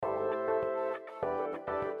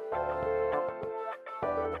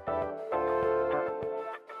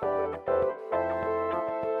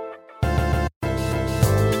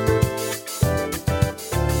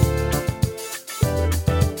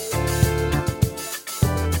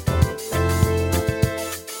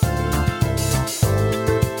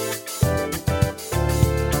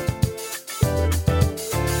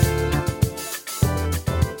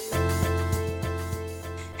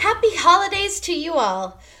to you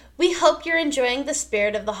all. We hope you're enjoying the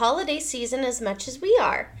spirit of the holiday season as much as we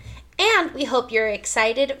are. And we hope you're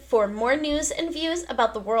excited for more news and views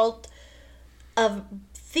about the world of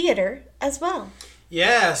theater as well.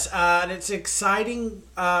 Yes, and it's an exciting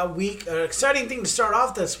exciting thing to start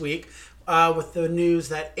off this week with the news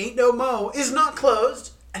that Ain't No Mo is not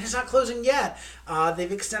closed, and it's not closing yet.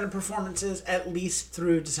 They've extended performances at least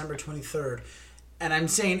through December 23rd. And I'm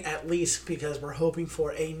saying at least because we're hoping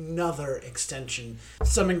for another extension.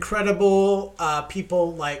 Some incredible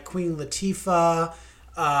people like Queen Latifah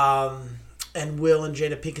and Will and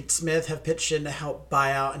Jada Pinkett Smith have pitched in to help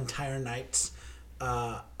buy out entire nights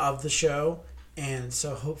of the show. And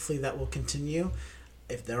so hopefully that will continue.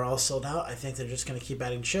 If they're all sold out, I think they're just going to keep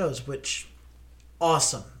adding shows, which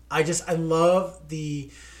awesome. I love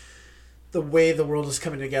the way the world is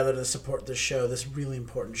coming together to support this show, this really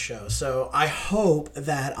important show. So I hope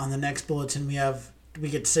that on the next bulletin we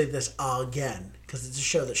get to say this all again, because it's a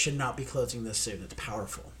show that should not be closing this soon. It's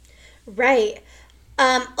powerful. Right.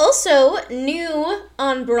 Also, new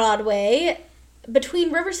on Broadway,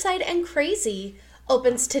 Between Riverside and Crazy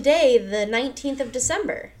opens today, the 19th of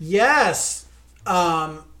December. Yes.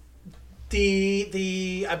 I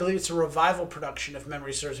believe it's a revival production, if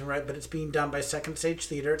memory serves me right, but it's being done by Second Stage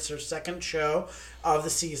Theater. It's their second show of the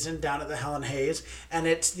season down at the Helen Hayes, and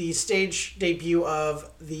it's the stage debut of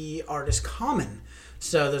the artist Common.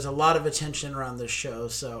 So there's a lot of attention around this show,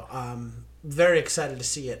 so I'm very excited to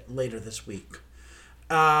see it later this week.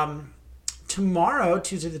 Tomorrow,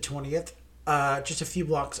 Tuesday the 20th, just a few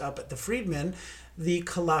blocks up at the Friedman, The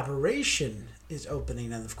Collaboration is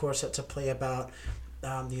opening, and of course that's a play about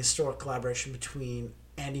the historic collaboration between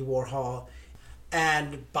Andy Warhol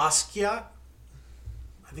and Basquiat.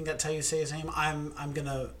 I think that's how you say his name. I'm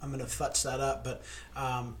gonna futz that up, but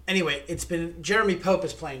anyway, it's been Jeremy Pope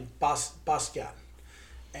is playing Basquiat,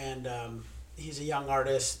 and he's a young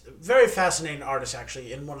artist, very fascinating artist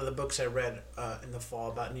actually. In one of the books I read in the fall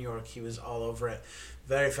about New York, he was all over it.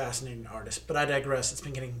 Very fascinating artist, but I digress. It's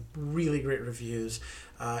been getting really great reviews,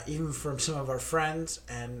 even from some of our friends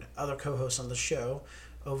and other co-hosts on the show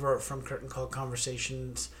over from Curtain Call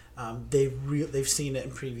Conversations. They've seen it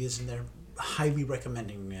in previews and they're highly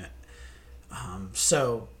recommending it.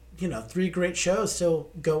 So, 3 great shows still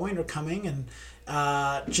going or coming, and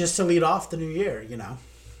just to lead off the new year,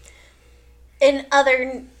 In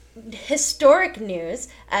other historic news,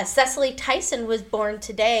 Cicely Tyson was born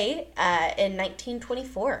today in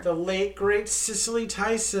 1924. The late, great Cicely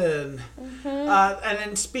Tyson. Mm-hmm. And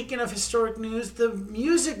then speaking of historic news, The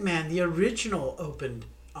Music Man, the original, opened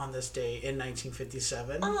on this day in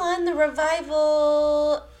 1957. Oh, and the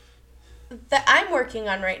revival that I'm working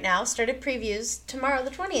on right now started previews tomorrow,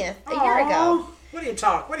 the 20th, a year ago. What do you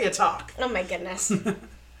talk? Oh my goodness.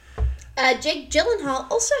 Jake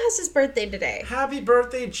Gyllenhaal also has his birthday today. Happy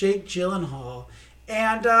birthday, Jake Gyllenhaal.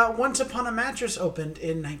 And Once Upon a Mattress opened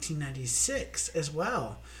in 1996 as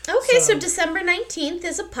well. Okay, so December 19th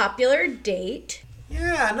is a popular date.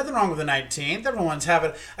 Yeah, nothing wrong with the 19th. Everyone's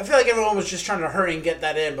having... I feel like everyone was just trying to hurry and get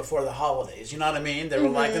that in before the holidays. You know what I mean? They were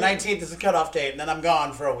like, the 19th is the cutoff date, and then I'm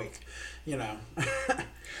gone for a week.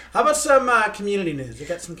 How about some community news? We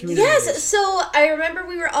got some community news. Yes, so I remember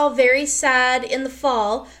we were all very sad in the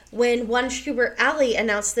fall when One Schubert Alley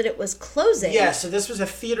announced that it was closing. Yeah, so this was a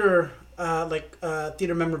theater,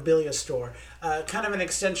 theater memorabilia store. Kind of an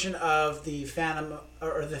extension of the Phantom,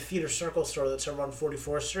 or the Theater Circle store that's over on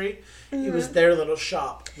 44th Street. Mm-hmm. It was their little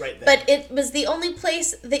shop right there. But it was the only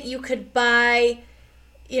place that you could buy,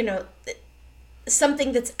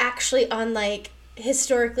 something that's actually on,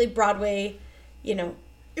 historically Broadway,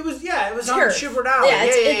 It was on Schubert Alley. Yeah,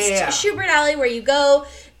 it's Schubert Alley where you go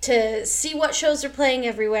to see what shows are playing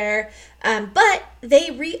everywhere. But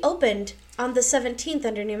they reopened on the 17th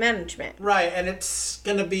under new management. Right, and it's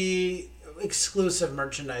going to be exclusive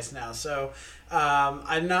merchandise now. So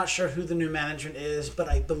I'm not sure who the new management is, but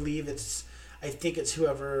I think it's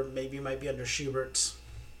whoever maybe might be under Schubert's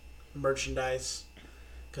merchandise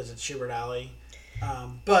because it's Schubert Alley.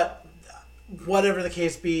 But whatever the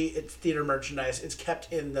case be, it's theater merchandise. It's kept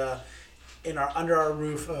under our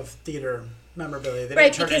roof of theater memorabilia. They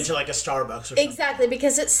didn't turn it into like a Starbucks or something. Exactly,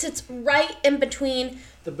 because it sits right in between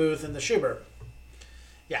the booth and the Schubert.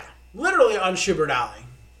 Yeah, literally on Schubert Alley.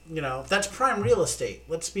 That's prime real estate.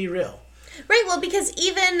 Let's be real. Right, well, because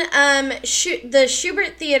even the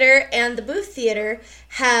Schubert Theater and the Booth Theater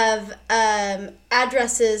have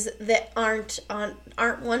addresses that aren't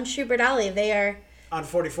one Schubert Alley. They are on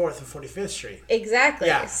 44th and 45th Street. Exactly.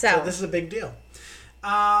 Yeah, so this is a big deal.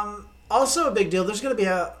 Also a big deal, there's going to be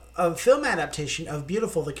a film adaptation of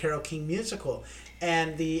Beautiful, the Carole King musical.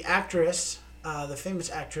 And the actress the famous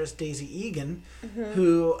actress Daisy Egan,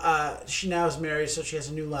 who she now is married, so she has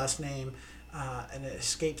a new last name, and it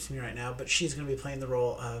escapes me right now, but she's going to be playing the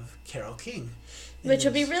role of Carole King. Which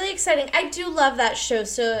will be really exciting. I do love that show,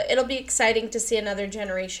 so it'll be exciting to see another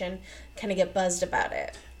generation kind of get buzzed about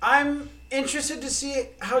it. I'm interested to see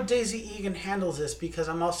how Daisy Egan handles this, because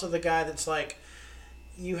I'm also the guy that's like,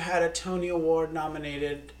 you had a Tony Award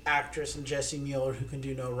nominated actress in Jessie Mueller who can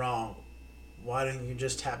do no wrong. Why don't you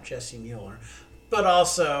just tap Jessie Mueller? But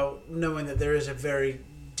also knowing that there is a very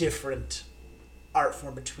different art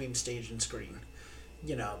form between stage and screen.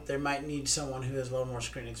 You know, they might need someone who has a little more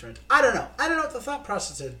screen experience. I don't know what the thought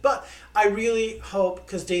process is, but I really hope,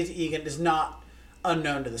 because Daisy Egan is not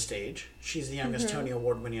unknown to the stage, she's the youngest Tony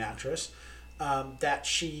Award winning actress, that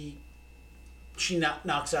she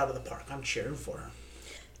knocks out of the park. I'm cheering for her.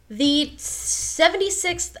 The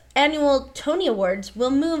 76th Annual Tony Awards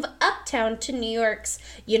will move uptown to New York's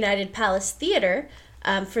United Palace Theater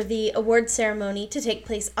for the award ceremony to take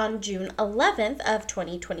place on June 11th of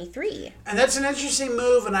 2023. And that's an interesting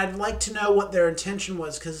move, and I'd like to know what their intention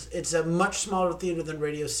was, because it's a much smaller theater than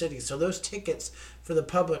Radio City, so those tickets for the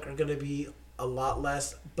public are going to be a lot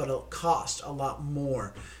less, but it'll cost a lot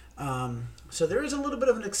more. So there is a little bit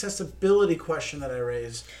of an accessibility question that I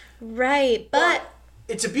raise. Right, but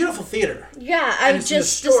it's a beautiful theater. Yeah, I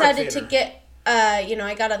just decided to get,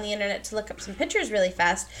 I got on the internet to look up some pictures really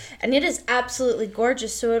fast, and it is absolutely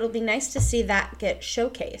gorgeous, so it'll be nice to see that get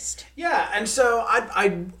showcased. Yeah, and so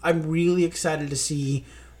I'm really excited to see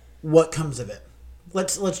what comes of it.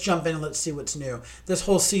 Let's jump in and let's see what's new. This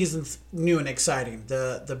whole season's new and exciting.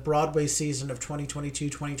 The Broadway season of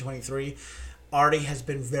 2022-2023 already has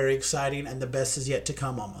been very exciting, and the best is yet to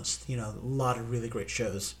come almost. You know, a lot of really great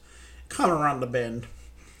shows coming around the bend.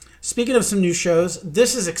 Speaking of some new shows,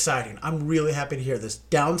 this is exciting. I'm really happy to hear this.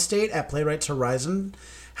 Downstate at Playwrights Horizon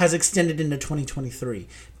has extended into 2023.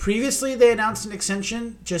 Previously, they announced an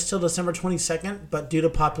extension just till December 22nd, but due to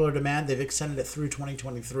popular demand, they've extended it through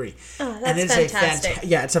 2023. Oh, that's fantastic.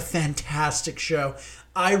 It's a fantastic show.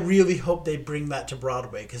 I really hope they bring that to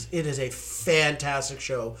Broadway, because it is a fantastic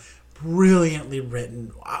show, brilliantly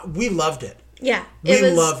written. We loved it. Yeah,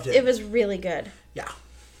 we loved it. It was really good. Yeah.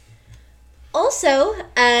 Also,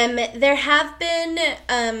 there have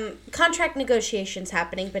been contract negotiations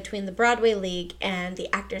happening between the Broadway League and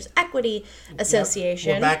the Actors Equity Association.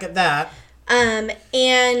 Yep. We're back at that.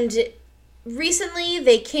 And recently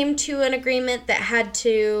they came to an agreement that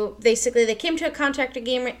they came to a contract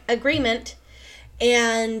agreement,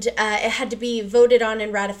 and it had to be voted on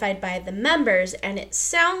and ratified by the members, and it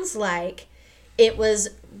sounds like it was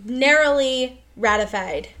narrowly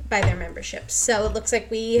ratified by their membership. So it looks like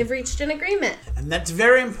we have reached an agreement. And that's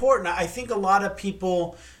very important. I think a lot of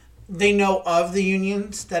people, they know of the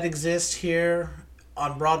unions that exist here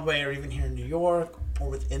on Broadway or even here in New York or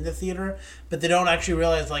within the theater, but they don't actually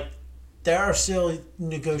realize, like, there are still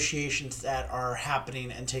negotiations that are happening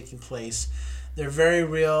and taking place. They're very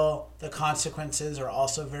real. The consequences are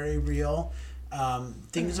also very real.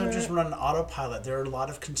 Things don't just run on autopilot. There are a lot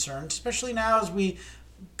of concerns, especially now as we,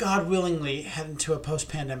 God willingly, head into a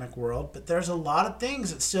post-pandemic world. But there's a lot of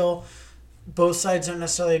things that still both sides don't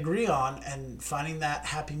necessarily agree on, and finding that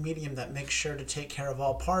happy medium that makes sure to take care of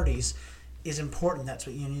all parties is important. That's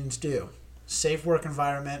what unions do. Safe work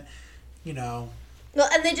environment, Well,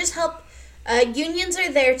 and they just help. Unions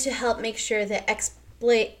are there to help make sure that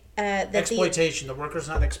exploitation, the worker's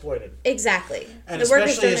not exploited. Exactly. And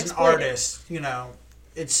especially as an artist,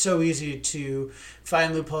 it's so easy to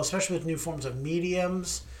find loopholes, especially with new forms of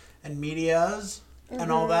mediums and medias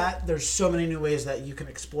and all that. There's so many new ways that you can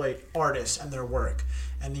exploit artists and their work,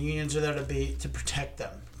 and the unions are there to protect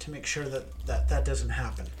them, to make sure that doesn't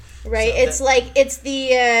happen. Right. So it's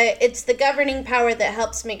the governing power that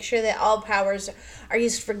helps make sure that all powers are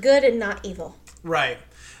used for good and not evil. Right.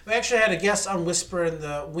 We actually had a guest on Whisper in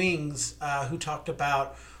the Wings who talked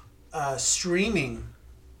about streaming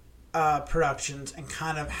productions and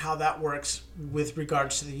kind of how that works with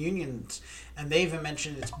regards to the unions. And they even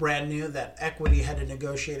mentioned it's brand new that Equity had to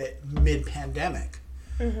negotiate it mid-pandemic.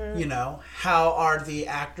 Mm-hmm. How are the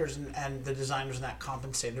actors and the designers and that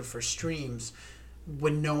compensated for streams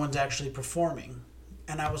when no one's actually performing?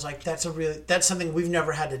 And I was like, that's something we've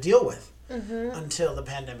never had to deal with until the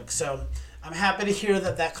pandemic. So I'm happy to hear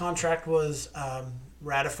that contract was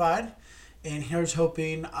ratified, and here's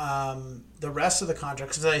hoping the rest of the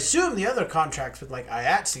contracts, because I assume the other contracts with like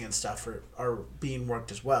IATSE and stuff are being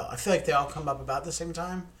worked as well. I feel like they all come up about the same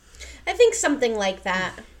time. I think something like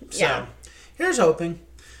that. Yeah. So here's hoping.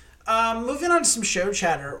 Moving on to some show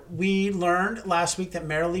chatter, we learned last week that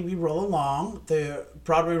Merrily We Roll Along, the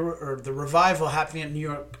Broadway or the revival happening at New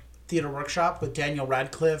York Theater Workshop with Daniel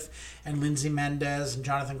Radcliffe and Lindsay Mendez and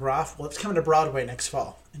Jonathan Groff. Well, it's coming to Broadway next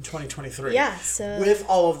fall in 2023. Yeah, so with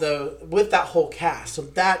all of with that whole cast. So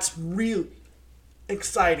that's really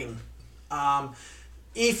exciting.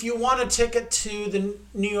 If you want a ticket to the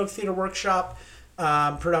New York Theater Workshop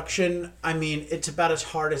production, I mean, it's about as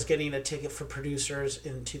hard as getting a ticket for Producers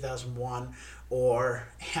in 2001 or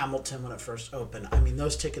Hamilton when it first opened. I mean,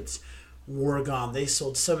 those tickets were gone. They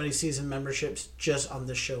sold so many season memberships just on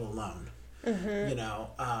this show alone. You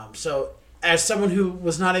know, so as someone who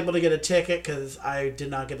was not able to get a ticket because I did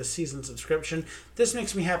not get a season subscription, this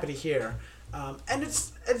makes me happy to hear. And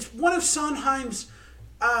it's one of Sondheim's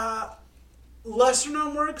lesser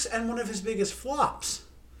known works and one of his biggest flops.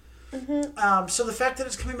 So the fact that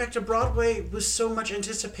it's coming back to Broadway with so much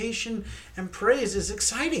anticipation and praise is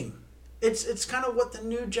exciting. It's kind of what the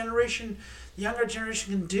new generation, the younger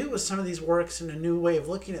generation, can do with some of these works and a new way of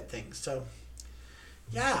looking at things. So,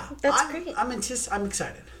 yeah, that's great. I'm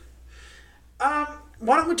excited. Why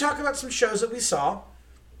don't we talk about some shows that we saw?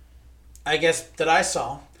 I guess that I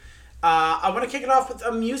saw. I want to kick it off with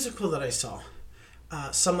a musical that I saw.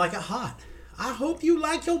 Some Like It Hot. I hope you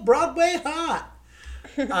like your Broadway hot.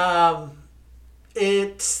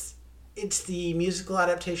 It's the musical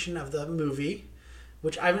adaptation of the movie,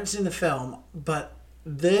 which I haven't seen the film, but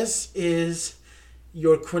this is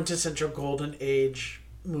your quintessential golden age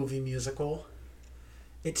movie musical.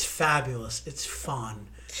 It's fabulous. It's fun.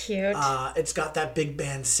 Cute. It's got that big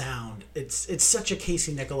band sound. It's such a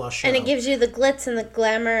Casey Nicholaw show. And it gives you the glitz and the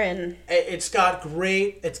glamour and... It's got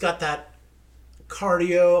that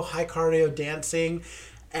high cardio dancing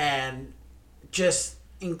and just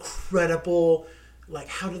incredible, like,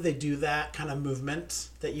 how do they do that kind of movement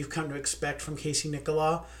that you've come to expect from Casey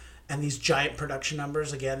Nicholaw, and these giant production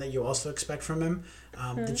numbers, again, that you also expect from him.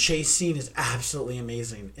 The chase scene is absolutely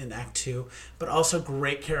amazing in Act 2, but also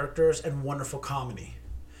great characters and wonderful comedy.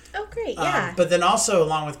 Oh, great, yeah. But then also,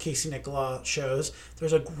 along with Casey Nicholaw shows,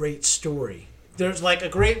 there's a great story. There's, like, a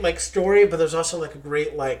great, like, story, but there's also, like, a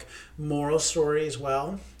great, like, moral story as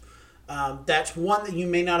well. That's one that you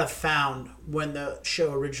may not have found when the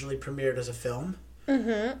show originally premiered as a film.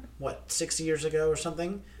 60 years ago or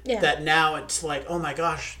something? Yeah. That now it's like, oh my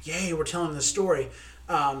gosh, yay, we're telling this story.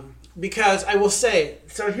 Because I will say,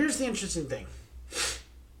 so here's the interesting thing.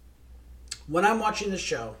 When I'm watching the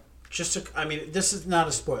show, this is not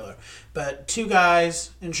a spoiler, but two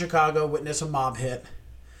guys in Chicago witness a mob hit.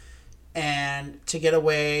 And to get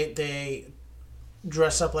away, they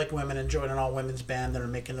dress up like women and join an all-women's band that are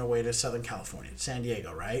making their way to Southern California, San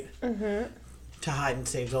Diego, right? To hide and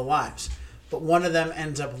save their lives. But one of them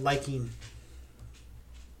ends up liking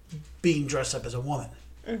being dressed up as a woman.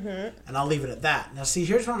 And I'll leave it at that. Now, see,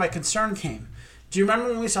 here's where my concern came. Do you remember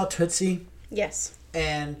when we saw Tootsie? Yes.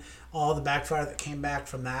 And all the backfire that came back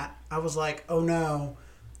from that? I was like, oh no,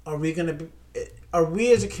 are we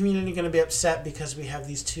as a community going to be upset because we have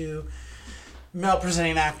these two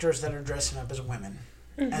male-presenting actors that are dressing up as women?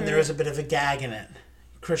 And there is a bit of a gag in it.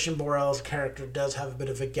 Christian Borle's character does have a bit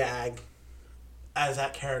of a gag as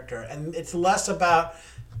that character. And it's less about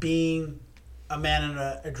being a man in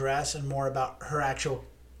a dress and more about her actual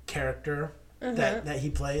character that he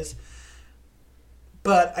plays.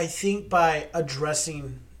 But I think by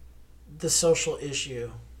addressing the social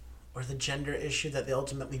issue or the gender issue that they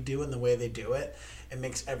ultimately do and the way they do it, it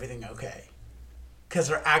makes everything okay. Because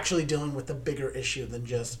they're actually dealing with a bigger issue than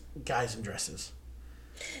just guys in dresses.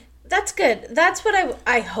 That's good. That's what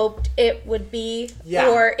I hoped it would be,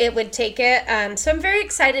 or it would take it. So I'm very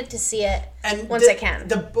excited to see it once I can.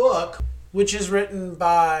 The book, which is written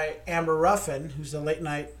by Amber Ruffin, who's a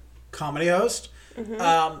late-night comedy host,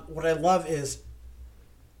 what I love is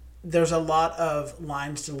there's a lot of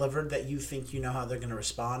lines delivered that you think you know how they're going to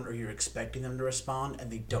respond or you're expecting them to respond,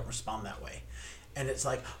 and they don't respond that way. And it's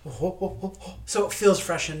like, so it feels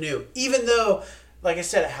fresh and new, even though, like I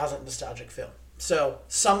said, it has a nostalgic feel. So,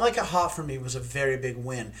 Some Like It Hot for me was a very big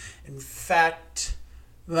win. In fact,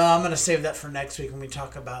 well, I'm going to save that for next week when we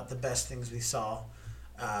talk about the best things we saw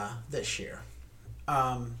this year.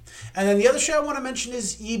 And then the other show I want to mention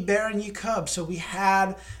is Ye Bear and Ye Cub. So we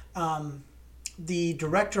had the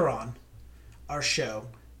director on our show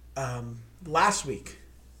last week,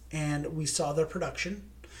 and we saw their production.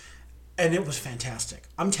 And it was fantastic.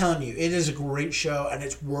 I'm telling you, it is a great show, and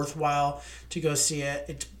it's worthwhile to go see it.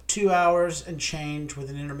 It's 2 hours and change with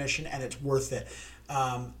an intermission, and it's worth it.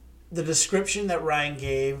 The description that Ryan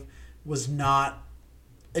gave was not...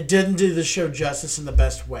 It didn't do the show justice in the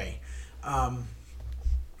best way.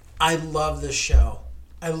 I love this show.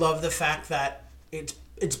 I love the fact that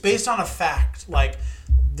it's based on a fact. Like,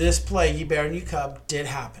 this play, Ye Bear and Ye Cub, did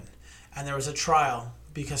happen. And there was a trial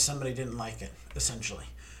because somebody didn't like it, essentially.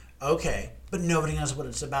 Okay, but nobody knows what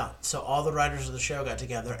it's about. So all the writers of the show got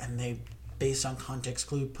together and they, based on context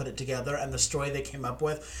clue, put it together, and the story they came up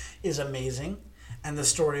with is amazing. And the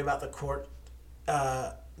story about the court,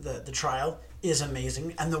 the trial, is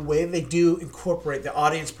amazing. And the way they do incorporate the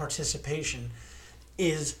audience participation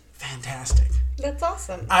is fantastic. That's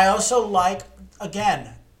awesome. I also like,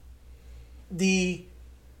 again, the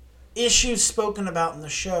issues spoken about in the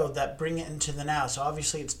show that bring it into the now. So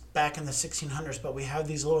obviously it's back in the 1600s, but we have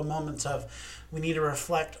these little moments of we need to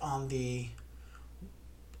reflect on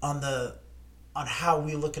how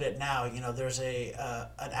we look at it now. You know, there's an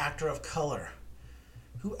actor of color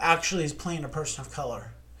who actually is playing a person of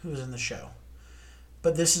color who's in the show.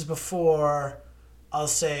 But this is before, I'll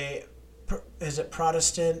say, is it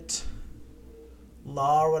Protestant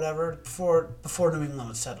law or whatever? Before New England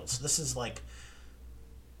was settled. So this is like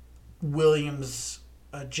Williams,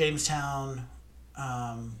 Jamestown.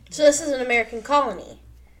 So this is an American colony.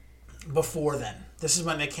 Before then. This is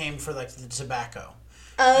when they came for like the tobacco.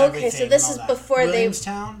 Oh, okay. So this is before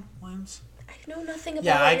Williamstown? Williams? I know nothing about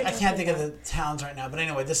Yeah, I can't think of the towns right now. But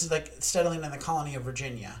anyway, this is like settling in the colony of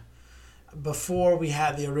Virginia. Before we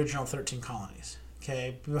had the original 13 colonies.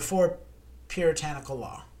 Okay? Before puritanical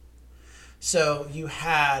law. So you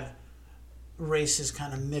had races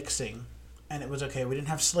kind of mixing. And it was okay. We didn't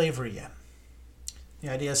have slavery yet. The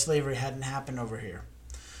idea of slavery hadn't happened over here.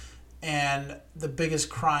 And the biggest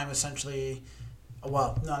crime essentially...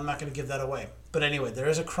 Well, no, I'm not going to give that away. But anyway, there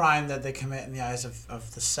is a crime that they commit in the eyes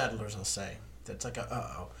of the settlers, I'll say. That's like a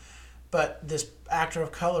uh-oh. But this actor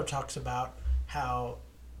of color talks about how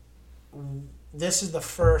this is the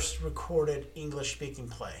first recorded English-speaking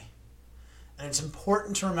play. And it's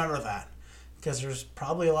important to remember that. Because there's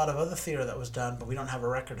probably a lot of other theater that was done, but we don't have a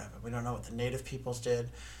record of it. We don't know what the native peoples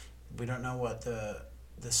did. We don't know what the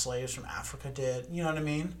slaves from Africa did. You know what I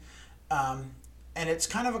mean? And it's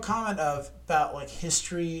kind of a comment about like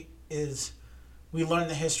history is, we learn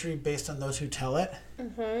the history based on those who tell it.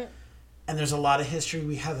 Mm-hmm. And there's a lot of history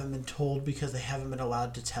we haven't been told because they haven't been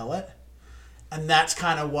allowed to tell it. And that's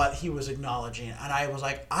kind of what he was acknowledging. And I was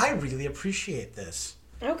like, I really appreciate this.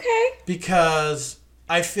 Okay. Because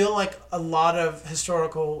I feel like a lot of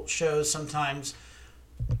historical shows sometimes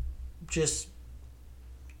just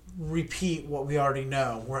repeat what we already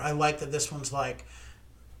know. Where I like that this one's like,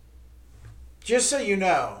 just so you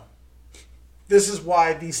know, this is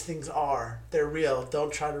why these things are. They're real.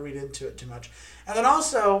 Don't try to read into it too much. And then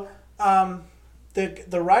also,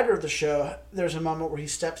 the writer of the show, there's a moment where he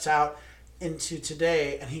steps out into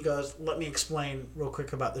today and he goes, let me explain real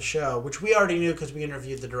quick about the show, which we already knew because we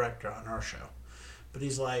interviewed the director on our show. But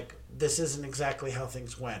he's like, this isn't exactly how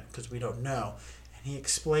things went because we don't know. And he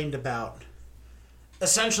explained about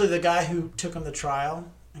essentially the guy who took him to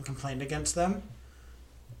trial and complained against them.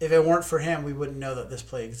 If it weren't for him, we wouldn't know that this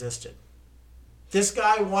play existed. This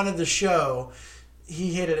guy wanted the show.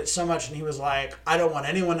 He hated it so much and he was like, I don't want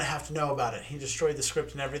anyone to have to know about it. He destroyed the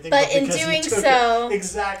script and everything. But in doing so...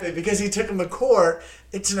 Exactly. Because he took him to court,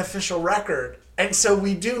 it's an official record. And so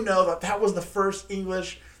we do know that that was the first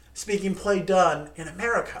English-speaking play done in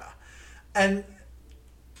America. And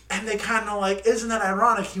they kind of like, isn't that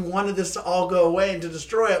ironic? He wanted this to all go away and to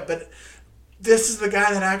destroy it. But this is the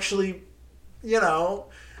guy that actually, you know...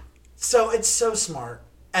 So it's so smart.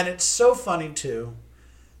 And it's so funny, too.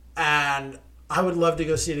 And I would love to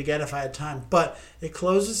go see it again if I had time. But it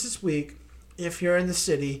closes this week. If you're in the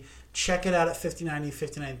city, check it out at 59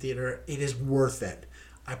 Theater. It is worth it.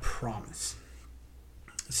 I promise.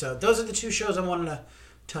 So those are the two shows I wanted to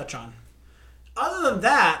touch on. Other than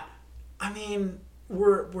that, I mean,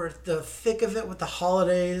 we're the thick of it with the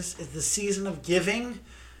holidays. It's the season of giving.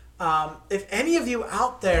 If any of you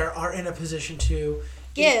out there are in a position to...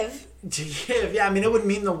 give, yeah, I mean, it would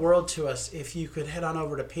mean the world to us if you could head on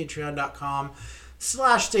over to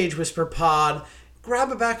patreon.com/stagewhisperpod,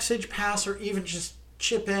 grab a backstage pass, or even just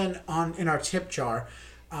chip in our tip jar.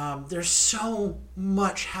 There's so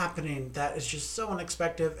much happening that is just so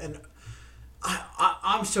unexpected, and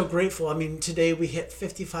I'm so grateful. I mean, today we hit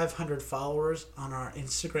 5,500 followers on our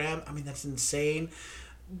Instagram. I mean, that's insane.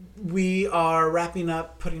 We are wrapping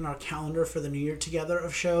up putting our calendar for the new year together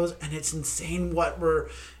of shows, and it's insane what we're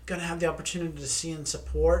going to have the opportunity to see and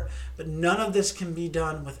support. But none of this can be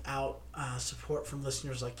done without support from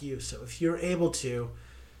listeners like you. So if you're able to,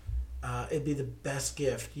 it'd be the best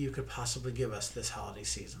gift you could possibly give us this holiday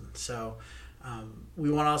season. So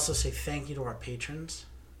we want to also say thank you to our patrons.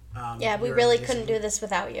 Yeah, we really couldn't do this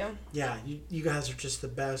without you. Yeah, you guys are just the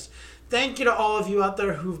best. Thank you to all of you out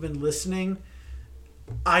there who've been listening.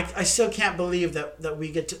 I still can't believe that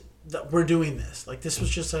we get to that we're doing this. Like, this was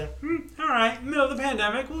just a all right, middle of the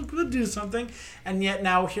pandemic, we'll do something. And yet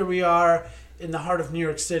now here we are in the heart of New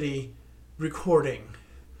York City recording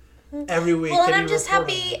every week. Well, and I'm just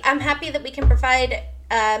happy. I'm happy that we can provide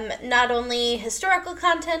not only historical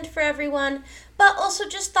content for everyone, but also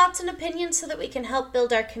just thoughts and opinions so that we can help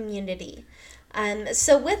build our community.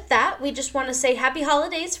 So with that, we just want to say happy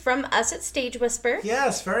holidays from us at Stage Whisper.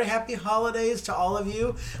 Yes, very happy holidays to all of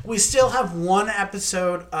you. We still have one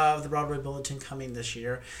episode of the Broadway Bulletin coming this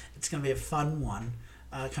year. It's going to be a fun one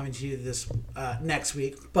coming to you this next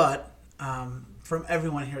week. But from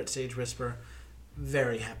everyone here at Stage Whisper,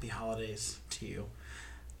 very happy holidays to you.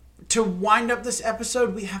 To wind up this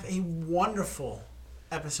episode, we have a wonderful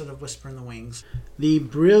episode of Whisper in the Wings. The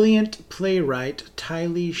brilliant playwright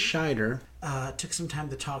Tylee Scheider took some time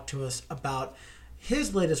to talk to us about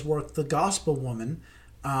his latest work, The Gospel Woman,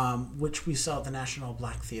 which we saw at the National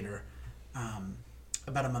Black Theater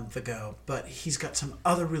about a month ago. But he's got some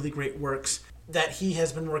other really great works that he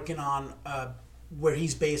has been working on where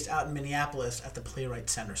he's based out in Minneapolis at the Playwright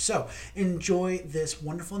Center. So enjoy this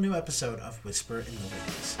wonderful new episode of Whisper in the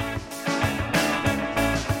Wings.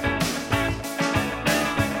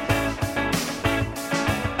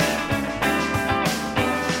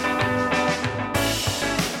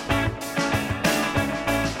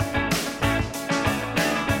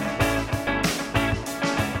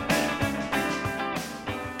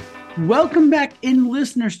 Welcome back in,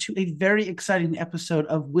 listeners, to a very exciting episode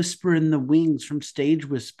of Whisper in the Wings from Stage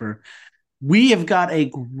Whisper. We have got a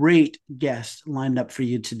great guest lined up for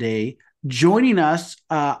you today. Joining us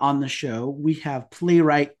on the show, we have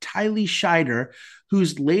playwright Tylee Scheider,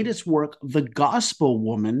 whose latest work, The Gospel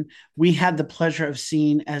Woman, we had the pleasure of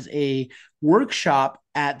seeing as a workshop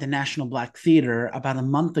at the National Black Theater about a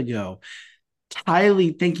month ago.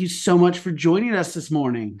 Tylee, thank you so much for joining us this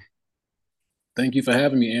morning. Thank you for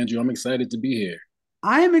having me, Andrew. I'm excited to be here.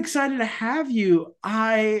 I am excited to have you.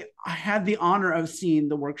 I had the honor of seeing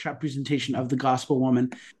the workshop presentation of The Gospel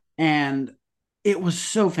Woman, and it was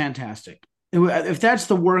so fantastic. If that's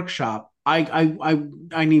the workshop, I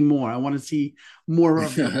need more. I want to see more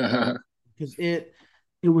of it because it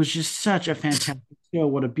was just such a fantastic show.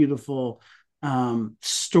 What a beautiful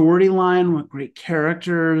storyline with great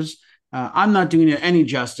characters. I'm not doing it any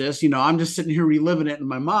justice. I'm just sitting here reliving it in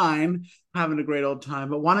my mind, having a great old time.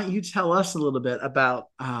 But why don't you tell us a little bit about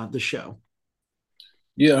the show?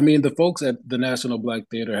 Yeah, I mean, the folks at the National Black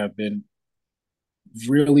Theater have been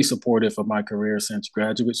really supportive of my career since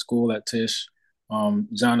graduate school at Tisch.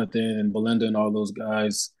 Jonathan and Belinda and all those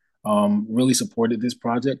guys really supported this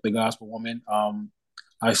project, The Gospel Woman.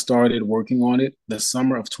 I started working on it the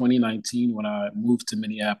summer of 2019 when I moved to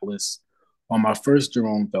Minneapolis on my first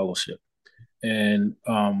Jerome Fellowship. And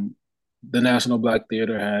the National Black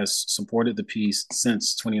Theater has supported the piece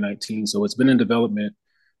since 2019. So it's been in development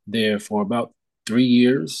there for about 3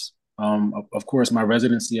 years. Of course, my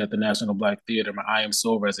residency at the National Black Theater, my I Am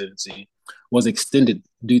So residency, was extended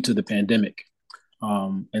due to the pandemic.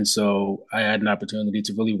 And so I had an opportunity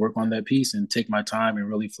to really work on that piece and take my time and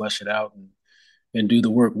really flesh it out and do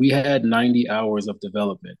the work. We had 90 hours of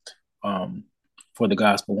development for The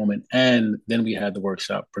Gospel Woman, and then we had the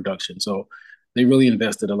workshop production. So they really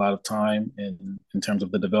invested a lot of time in terms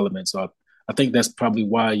of the development. So I think that's probably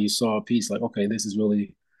why you saw a piece like, okay, this is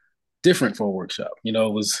really different for a workshop. It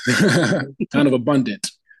was kind of abundant.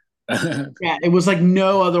 Yeah, it was like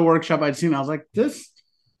no other workshop I'd seen. I was like, this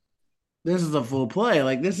is a full play.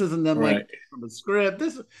 Like, this isn't them like from a script.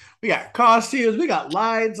 We got costumes, we got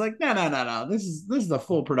lines. Like, no. This is a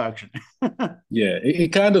full production. Yeah,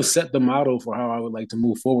 it kind of set the model for how I would like to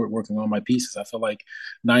move forward working on my pieces. I feel like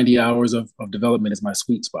 90 hours of development is my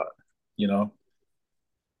sweet spot,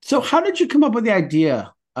 So how did you come up with the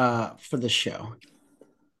idea for the show?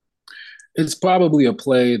 It's probably a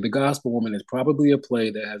play. The Gospel Woman is probably a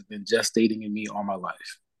play that has been gestating in me all my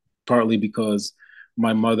life, partly because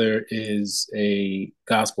my mother is a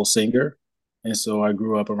gospel singer, and so I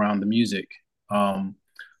grew up around the music.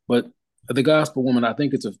 But The Gospel Woman, I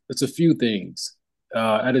think it's a few things.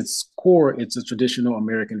 At its core, it's a traditional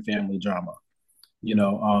American family drama.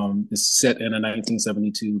 It's set in a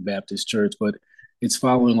 1972 Baptist church, but it's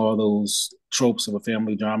following all those tropes of a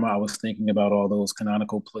family drama. I was thinking about all those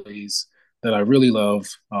canonical plays that I really love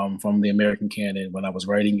from the American canon when I was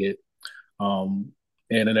writing it. And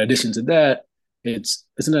in addition to that, it's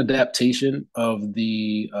an adaptation of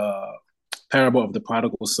the parable of the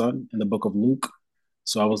prodigal son in the book of Luke.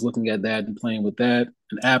 So I was looking at that and playing with that,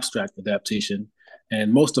 an abstract adaptation.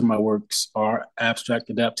 And most of my works are abstract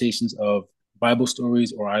adaptations of Bible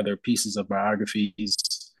stories or either pieces of biographies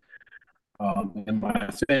in my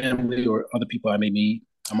family or other people I may meet.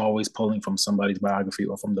 I'm always pulling from somebody's biography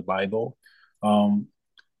or from the Bible. Um,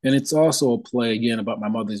 and it's also a play, again, about my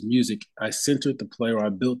mother's music. I centered the play, or I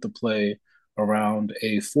built the play around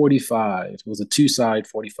a 45. It was a two-side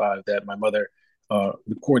 45 that my mother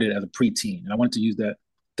recorded as a preteen. And I wanted to use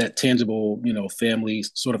that tangible, family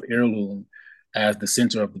sort of heirloom as the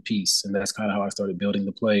center of the piece. And that's kind of how I started building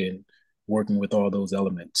the play and working with all those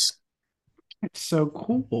elements. It's so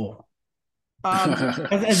cool.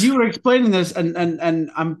 As you were explaining this,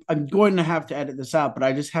 and I'm going to have to edit this out, but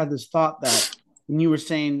I just had this thought that when you were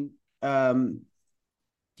saying, um,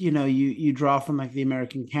 you draw from like the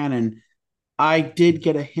American canon, I did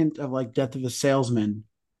get a hint of like Death of a Salesman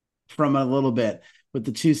from a little bit with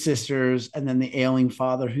the two sisters and then the ailing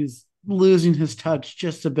father who's losing his touch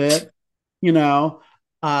just a bit, you know.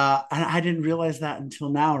 And I didn't realize that until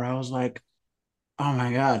now, where I was like, oh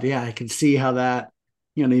my God, yeah, I can see how that,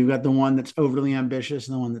 you've got the one that's overly ambitious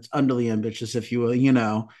and the one that's underly ambitious, if you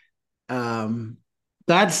will, um,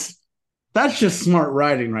 that's just smart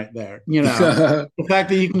writing right there. The fact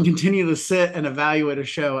that you can continue to sit and evaluate a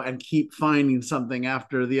show and keep finding something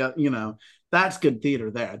after that's good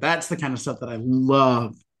theater there. That's the kind of stuff that I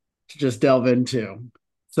love to just delve into.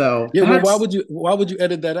 So Yeah, well, that's why would you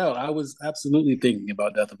edit that out? I was absolutely thinking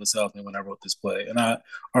about Death of a Salesman when I wrote this play, and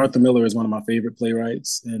Arthur Miller is one of my favorite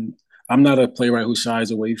playwrights, and I'm not a playwright who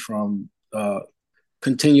shies away from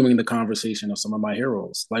continuing the conversation of some of my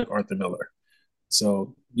heroes, like Arthur Miller.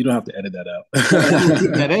 So you don't have to edit that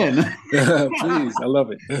keep that out. in. Please, I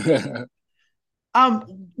love it.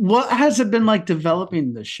 What has it been like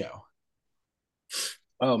developing this show?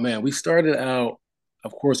 Oh man, we started out,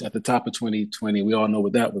 of course, at the top of 2020. We all know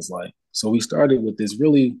what that was like. So we started with this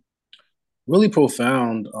really, really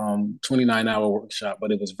profound 29-hour workshop,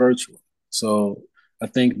 but it was virtual. So I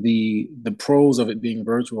think the pros of it being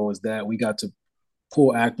virtual is that we got to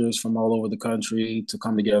pull actors from all over the country to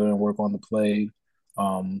come together and work on the play.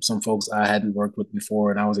 Some folks I hadn't worked with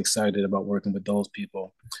before, and I was excited about working with those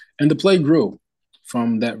people. And the play grew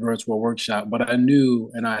from that virtual workshop. But I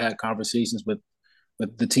knew, and I had conversations with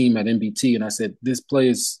the team at NBT, and I said, this play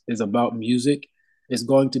is about music. It's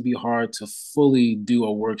going to be hard to fully do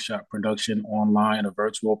a workshop production online, a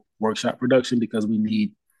virtual workshop production, because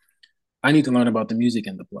I need to learn about the music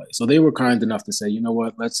in the play. So they were kind enough to say, you know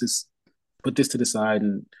what, let's just put this to the side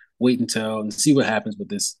and wait until and see what happens with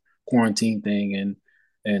this quarantine thing.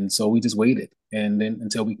 And so we just waited, and then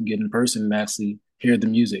until we can get in person and actually hear the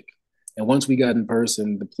music. And once we got in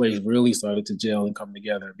person, the play really started to gel and come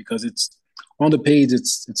together, because it's on the page.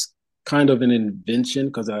 It's kind of an invention,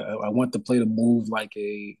 because I want the play to move like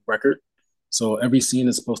a record. So every scene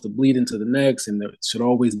is supposed to bleed into the next, and there should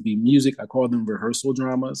always be music. I call them rehearsal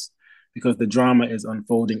dramas, because the drama is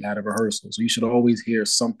unfolding at a rehearsal. So you should always hear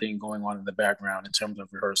something going on in the background in terms of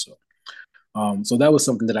rehearsal. So that was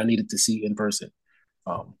something that I needed to see in person.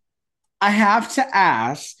 Um, I have to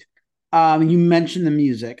ask, you mentioned the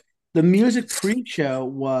music. The music pre-show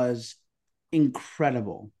was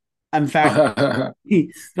incredible. In fact,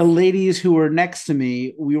 the ladies who were next to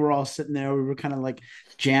me, we were all sitting there. We were kind of like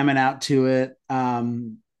jamming out to it.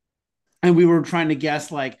 And we were trying to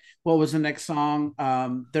guess like what was the next song.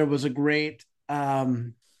 There was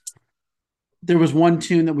one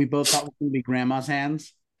tune that we both thought was going to be Grandma's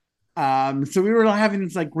Hands. So we were having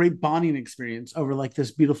this like great bonding experience over like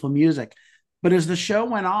this beautiful music. But as the show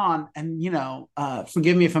went on, and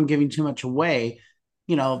forgive me if I'm giving too much away,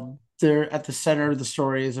 they're at the center of the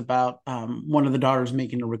story is about one of the daughters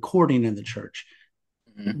making a recording in the church.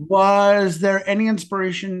 mhm. Was there any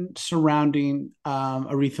inspiration surrounding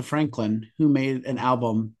Aretha Franklin, who made an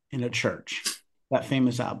album in a church, that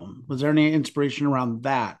famous album? Was there any inspiration around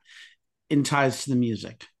that in ties to the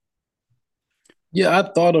music? Yeah,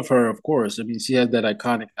 I thought of her, of course. I mean, she had that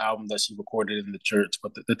iconic album that she recorded in the church.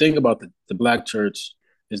 But the thing about the Black church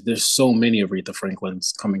is there's so many Aretha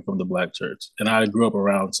Franklins coming from the Black church. And I grew up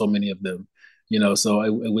around so many of them, so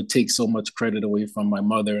it would take so much credit away from my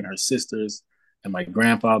mother and her sisters and my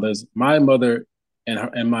grandfathers. My mother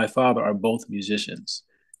and my father are both musicians.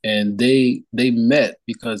 And they met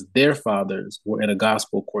because their fathers were in a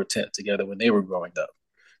gospel quartet together when they were growing up.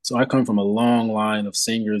 So I come from a long line of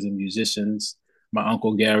singers and musicians. My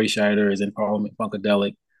uncle Gary Scheider is in Parliament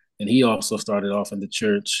Funkadelic, and he also started off in the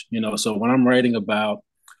church. So when I'm writing about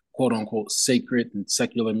quote unquote sacred and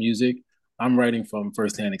secular music, I'm writing from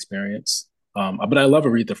firsthand experience. But I love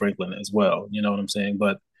Aretha Franklin as well. You know what I'm saying?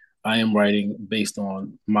 But I am writing based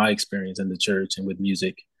on my experience in the church and with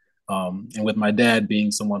music, and with my dad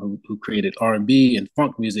being someone who created R&B and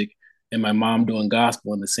funk music, and my mom doing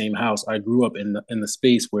gospel in the same house. I grew up in the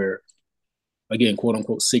space where, again, quote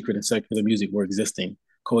unquote, sacred and secular music were existing.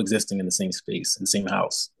 coexisting in the same space, in the same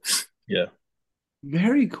house. Yeah.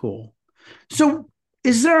 Very cool. So,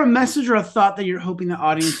 is there a message or a thought that you're hoping the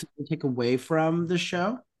audience will take away from the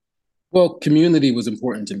show? Well, community was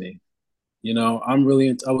important to me. I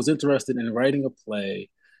was interested in writing a play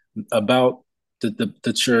about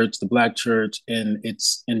the church, the Black church, and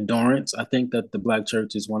its endurance. I think that the Black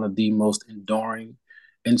church is one of the most enduring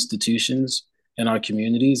institutions in our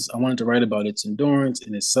communities. I wanted to write about its endurance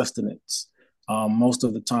and its sustenance. Most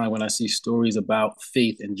of the time, when I see stories about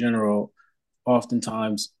faith in general,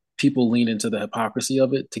 oftentimes people lean into the hypocrisy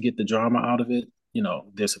of it to get the drama out of it.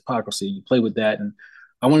 There's hypocrisy. You play with that. And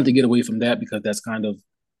I wanted to get away from that because that's kind of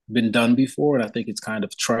been done before. And I think it's kind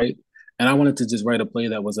of trite. And I wanted to just write a play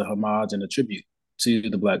that was a homage and a tribute to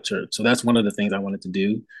the Black church. So that's one of the things I wanted to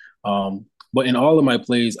do. But in all of my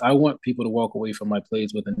plays, I want people to walk away from my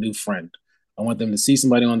plays with a new friend. I want them to see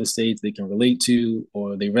somebody on the stage they can relate to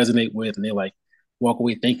or they resonate with, and they like walk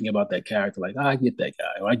away thinking about that character, like, I get that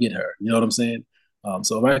guy or I get her. You know what I'm saying?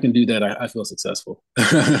 So if I can do that, I feel successful.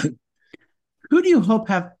 Who do you hope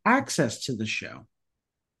have access to the show?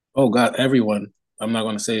 Oh God, everyone. I'm not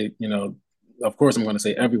going to say, of course I'm going to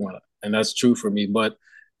say everyone, and that's true for me, but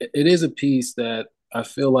it is a piece that I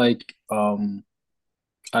feel like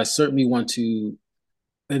I certainly want to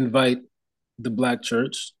invite the Black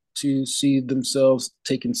church to see themselves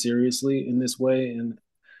taken seriously in this way. And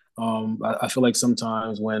I feel like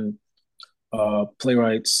sometimes when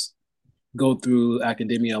playwrights go through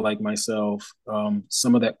academia like myself,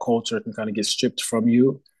 some of that culture can kind of get stripped from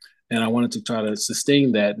you. And I wanted to try to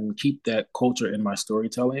sustain that and keep that culture in my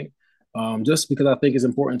storytelling, just because I think it's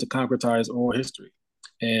important to concretize oral history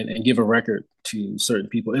and give a record to certain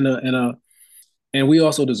people and we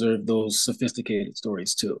also deserve those sophisticated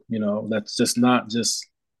stories too. That's just not just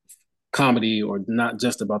comedy or not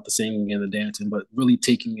just about the singing and the dancing, but really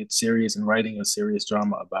taking it serious and writing a serious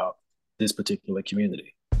drama about this particular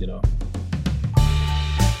community.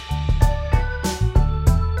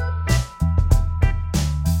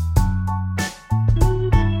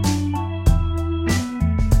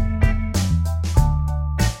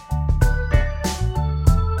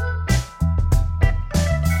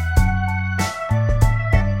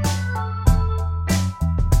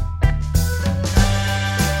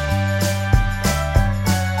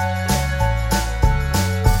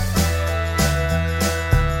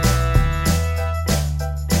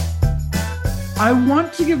 I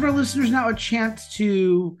want to give our listeners now a chance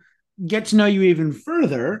to get to know you even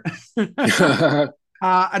further and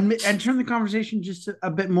turn the conversation just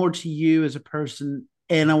a bit more to you as a person.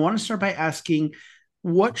 And I want to start by asking,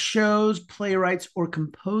 what shows, playwrights, or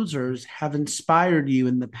composers have inspired you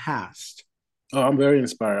in the past? Oh, I'm very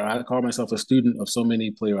inspired. I call myself a student of so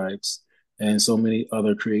many playwrights and so many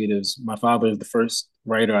other creatives. My father is the first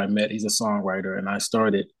writer I met. He's a songwriter, and I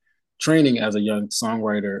started training as a young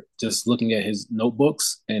songwriter, just looking at his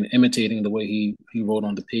notebooks and imitating the way he wrote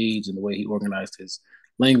on the page and the way he organized his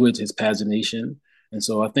language, his pagination. And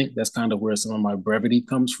so I think that's kind of where some of my brevity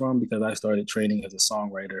comes from, because I started training as a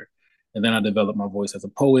songwriter. And then I developed my voice as a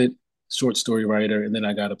poet, short story writer. And then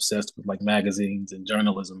I got obsessed with like magazines, and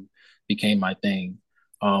journalism became my thing.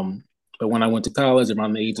 But when I went to college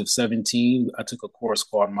around the age of 17, I took a course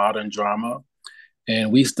called Modern Drama.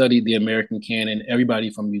 And we studied the American canon,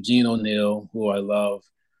 everybody from Eugene O'Neill, who I love,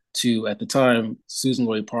 to, at the time, Susan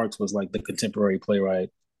Lloyd Parks was like the contemporary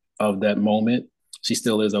playwright of that moment. She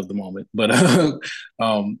still is of the moment. But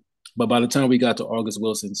by the time we got to August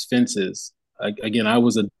Wilson's Fences, I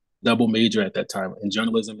was a double major at that time in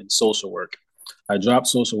journalism and social work. I dropped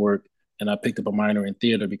social work and I picked up a minor in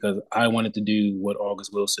theater because I wanted to do what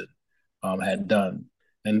August Wilson had done.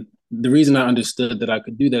 And the reason I understood that I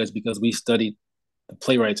could do that is because we studied the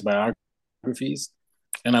playwright's biographies,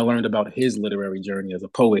 and I learned about his literary journey as a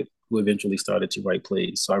poet who eventually started to write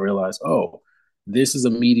plays. So I realized, this is a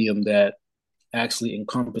medium that actually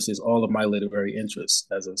encompasses all of my literary interests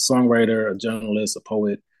as a songwriter, a journalist, a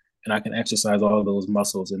poet, and I can exercise all of those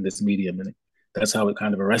muscles in this medium. And that's how it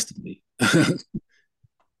kind of arrested me.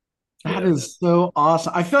 That is so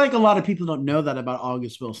awesome. I feel like a lot of people don't know that about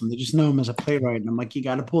August Wilson. They just know him as a playwright. And I'm like, you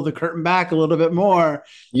got to pull the curtain back a little bit more.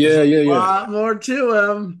 Yeah. A lot more to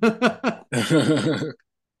him.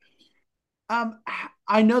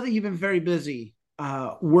 I know that you've been very busy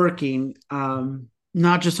working,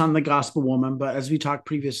 not just on The Gospel Woman, but as we talked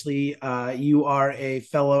previously, you are a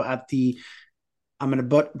fellow at I'm going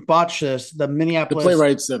to botch this, the Minneapolis. The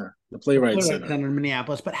Playwright Center. The Playwright Center in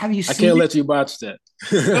Minneapolis. But have you seen I can't let you botch that.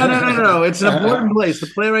 No. It's an important place. The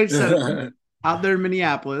Playwright Center out there in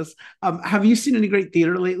Minneapolis. Have you seen any great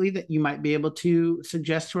theater lately that you might be able to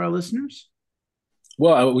suggest to our listeners?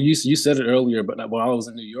 You said it earlier, but while I was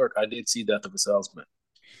in New York, I did see Death of a Salesman.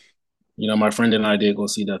 You know, my friend and I did go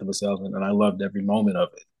see Death of a Salesman, and I loved every moment of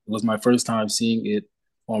it. It was my first time seeing it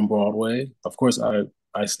on Broadway. Of course,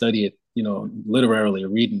 I study it, you know, literally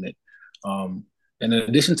reading it. Um, and in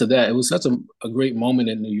addition to that, it was such a great moment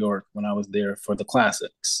in New York when I was there for the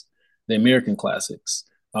classics, the American classics.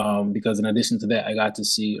 Because in addition to that, I got to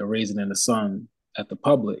see A Raisin in the Sun at the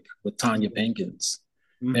Public with Tanya Pinkins.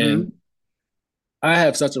 Mm-hmm. And I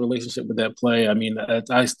have such a relationship with that play. I mean,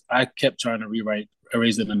 I kept trying to rewrite A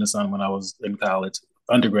Raisin in the Sun when I was in college,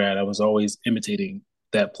 undergrad. I was always imitating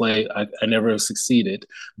that play. I never succeeded,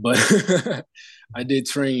 but I did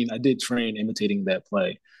train. I did train imitating that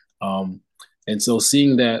play, and so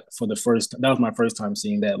seeing that for the first that was my first time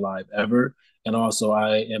seeing that live ever. And also,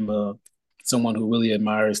 I am a someone who really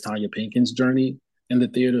admires Tanya Pinkin's journey in the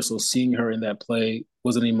theater. So seeing her in that play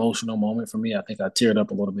was an emotional moment for me. I think I teared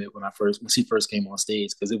up a little bit when she first came on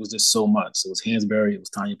stage because it was just so much. It was Hansberry, it was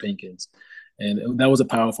Tanya Pinkins, and that was a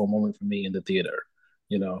powerful moment for me in the theater.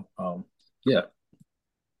 You know, yeah.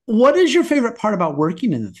 What is your favorite part about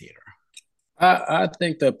working in the theater? I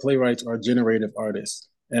think that playwrights are generative artists.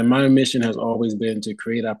 And my mission has always been to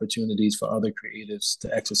create opportunities for other creatives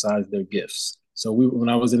to exercise their gifts. So when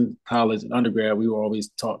I was in college and undergrad, we were always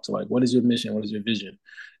taught to like, what is your mission? What is your vision?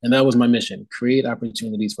 And that was my mission, create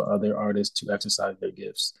opportunities for other artists to exercise their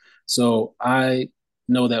gifts. So I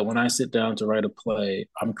know that when I sit down to write a play,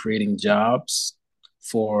 I'm creating jobs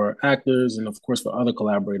for actors and of course for other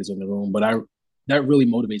collaborators in the room. But that really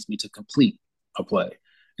motivates me to complete a play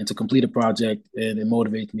and to complete a project, and it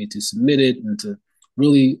motivates me to submit it and to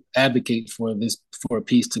really advocate for a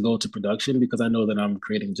piece to go to production because I know that I'm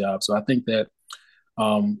creating jobs. So I think that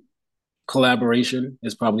um, collaboration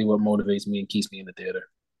is probably what motivates me and keeps me in the theater.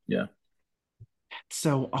 Yeah.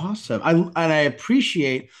 So awesome. I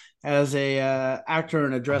appreciate as a actor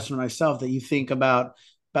and a dresser myself that you think about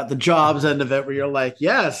the jobs end of it where you're like,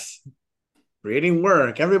 yes, creating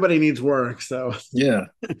work. Everybody needs work. So Yeah.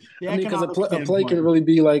 the I mean, because economic a play can standpoint. really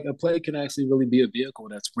be like a play can actually really be a vehicle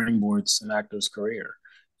that springboards an actor's career,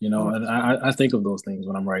 you know, Oh, and I think of those things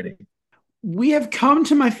when I'm writing. we have come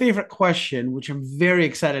to my favorite question, which I'm very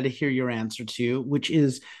excited to hear your answer to, which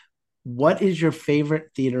is what is your favorite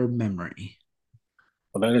theater memory?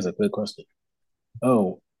 Well, that is a good question.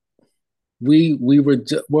 Oh, we were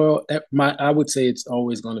well, my I would say it's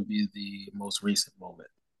always going to be the most recent moment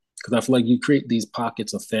because I feel like you create these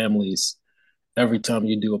pockets of families every time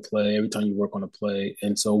you do a play, every time you work on a play.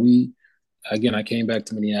 And so I came back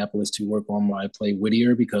to Minneapolis to work on my play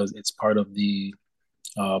Whittier because it's part of the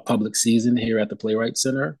public season here at the Playwright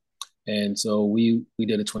Center. And so we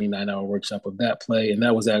did a 29-hour workshop of that play. And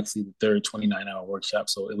that was actually the third 29-hour workshop.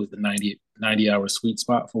 So it was the 90-hour sweet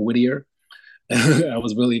spot for Whittier. I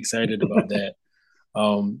was really excited about that.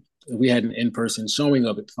 We had an in-person showing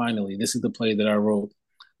of it finally. This is the play that I wrote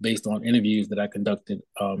based on interviews that I conducted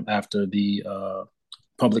after the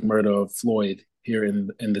public murder of Floyd here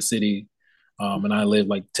in the city, and I live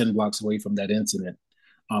like 10 blocks away from that incident.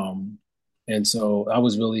 Um, and so I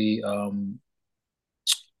was really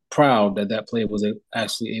proud that that play was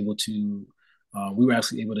actually able to. We were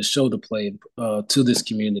actually able to show the play to this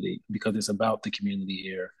community because it's about the community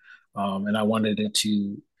here, and I wanted it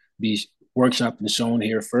to be workshopped and shown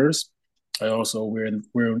here first. I also we're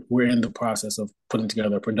in the process of putting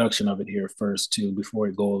together a production of it here first too before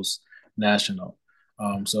it goes national.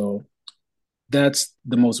 So that's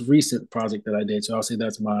the most recent project that I did. So I'll say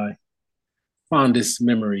that's my fondest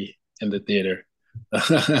memory in the theater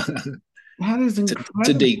That is to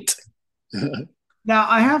incredible. date. Now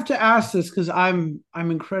I have to ask this because I'm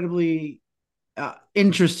incredibly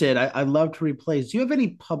interested. I love to read plays. Do you have any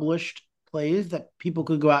published plays that people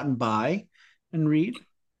could go out and buy and read?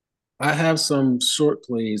 I have some short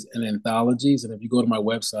plays and anthologies, and if you go to my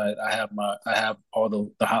website, I have all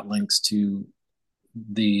the hot links to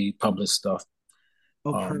the published stuff.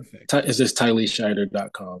 Oh, perfect. It's just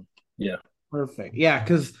tyleescheider.com. Yeah. Perfect. Yeah,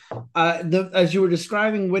 because as you were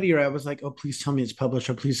describing Whittier, I was like, oh, please tell me it's published,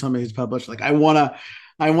 or please tell me it's published. Like, I wanna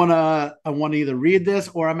either read this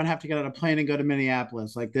or I'm gonna have to get on a plane and go to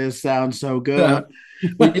Minneapolis. Like, this sounds so good.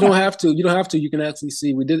 Well, you don't have to. You don't have to. You can actually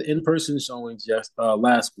see. We did in-person showings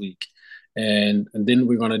last week, and then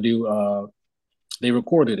we're gonna do. They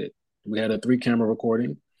recorded it. We had a 3 camera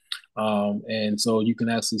recording, and so you can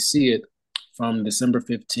actually see it from December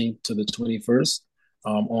 15th to the 21st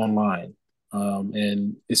online,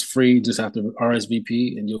 and it's free. Just have to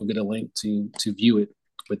RSVP, and you'll get a link to view it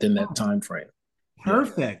within that Oh, time frame. Yeah.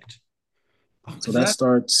 perfect. Oh, So because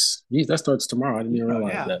that, that starts tomorrow. I didn't even oh,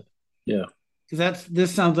 realize yeah, that. Yeah. because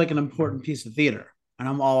this sounds like an important piece of theater, and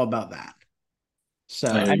I'm all about that. So,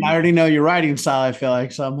 and I already know your writing style, I feel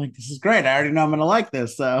like. So I'm like, this is great. I already know I'm going to like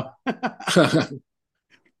this. So,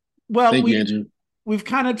 well, Thank you, Andrew. We've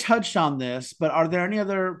kind of touched on this, but are there any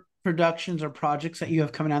other productions or projects that you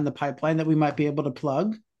have coming down the pipeline that we might be able to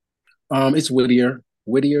plug? It's Whittier,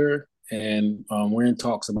 and we're in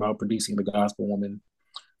talks about producing The Gospel Woman,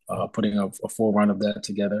 putting a full run of that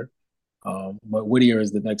together. But Whittier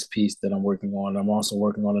is the next piece that I'm working on. I'm also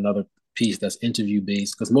working on another piece that's interview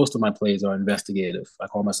based because most of my plays are investigative. I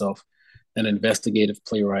call myself an investigative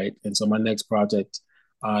playwright. And so my next project,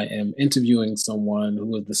 I am interviewing someone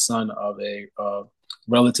who is the son of a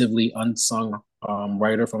relatively unsung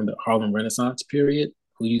writer from the Harlem Renaissance period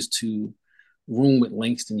who used to room with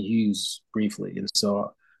Langston Hughes briefly. And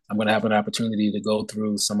so I'm going to have an opportunity to go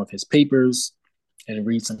through some of his papers and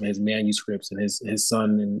read some of his manuscripts, and his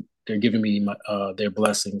son, and they're giving me their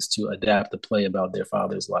blessings to adapt the play about their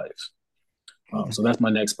father's life. So that's my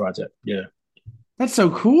next project. Yeah, that's so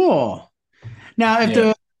cool. Now,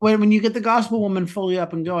 if when you get the Gospel Woman fully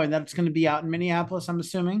up and going, that's going to be out in Minneapolis, I'm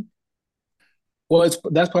assuming. Well,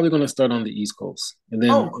 that's probably going to start on the East Coast, and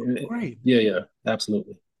then great. Yeah,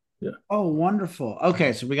 absolutely. Yeah. Oh, wonderful.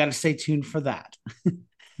 Okay, so we got to stay tuned for that.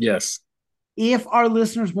 Yes. If our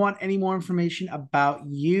listeners want any more information about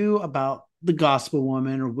you, about the Gospel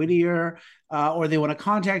Woman or Whittier, or they want to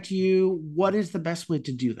contact you, what is the best way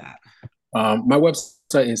to do that? My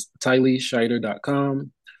website is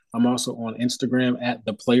tyleescheider.com. I'm also on Instagram at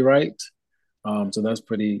The Playwright. So that's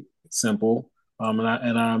pretty simple.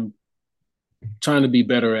 And I'm trying to be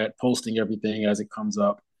better at posting everything as it comes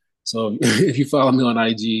up. So if you follow me on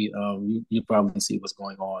IG, you probably see what's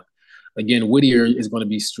going on. Again, Whittier is going to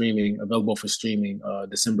be available for streaming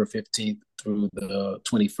December 15th through the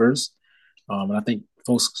 21st. And I think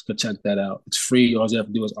folks could check that out. It's free. All you have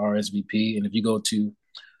to do is RSVP. And if you go to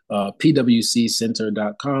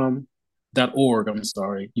pwccenter.org,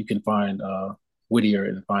 you can find Whittier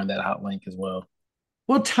and find that hot link as well.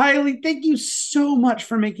 Well, Tylee, thank you so much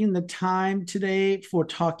for making the time today for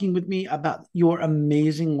talking with me about your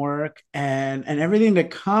amazing work and everything to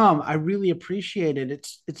come. I really appreciate it.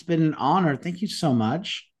 It's been an honor. Thank you so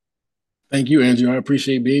much. Thank you, Andrew. I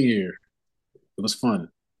appreciate being here. It was fun.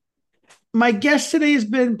 My guest today has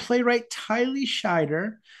been playwright Tylee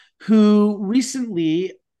Scheider, who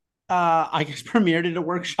recently premiered at a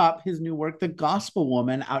workshop his new work, The Gospel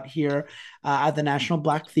Woman, out here at the National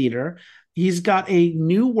Black Theater. He's got a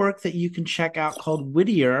new work that you can check out called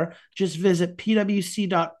Whittier. Just visit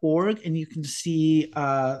pwc.org and you can see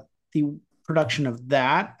the production of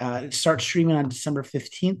that. It starts streaming on December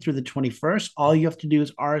 15th through the 21st. All you have to do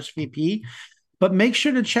is RSVP. But make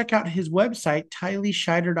sure to check out his website,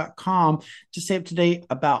 tyleescheider.com, to stay up to date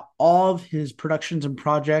about all of his productions and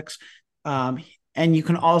projects. And you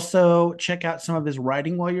can also check out some of his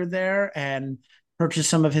writing while you're there and purchase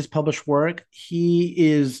some of his published work.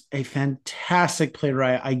 He is a fantastic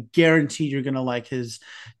playwright. I guarantee you're going to like his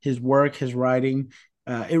work, his writing.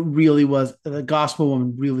 It really was. The Gospel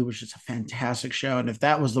Woman really was just a fantastic show. And if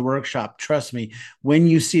that was the workshop, trust me, when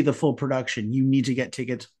you see the full production, you need to get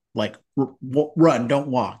tickets. Like run, don't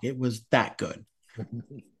walk. It was that good.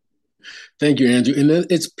 Thank you, Andrew. And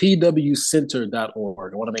it's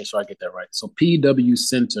pwcenter.org. I want to make sure I get that right. So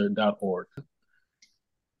pwcenter.org.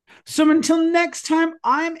 So until next time,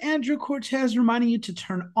 I'm Andrew Cortez reminding you to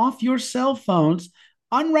turn off your cell phones,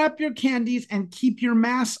 unwrap your candies, and keep your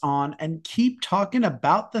masks on, and keep talking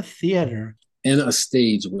about the theater. In a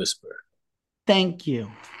stage whisper. Thank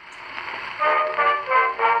you.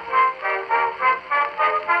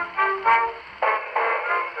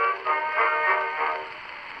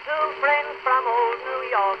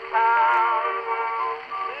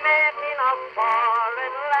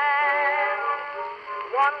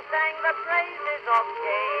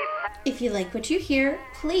 If you like what you hear,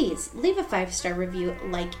 please leave a 5-star review,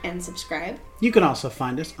 like, and subscribe. You can also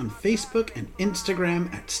find us on Facebook and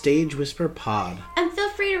Instagram at Stage Whisper Pod. And feel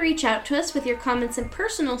free to reach out to us with your comments and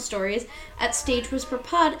personal stories at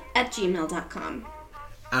stagewhisperpod@gmail.com.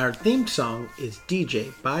 Our theme song is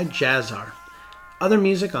DJ by Jazzar. Other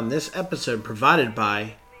music on this episode provided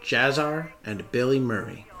by Jazzar and Billy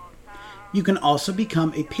Murray. You can also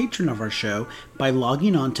become a patron of our show by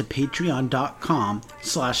logging on to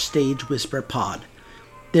patreon.com/stagewhisperpod.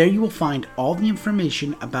 There you will find all the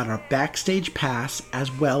information about our backstage pass as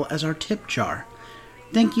well as our tip jar.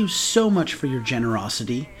 Thank you so much for your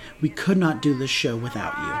generosity. We could not do this show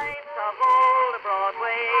without you.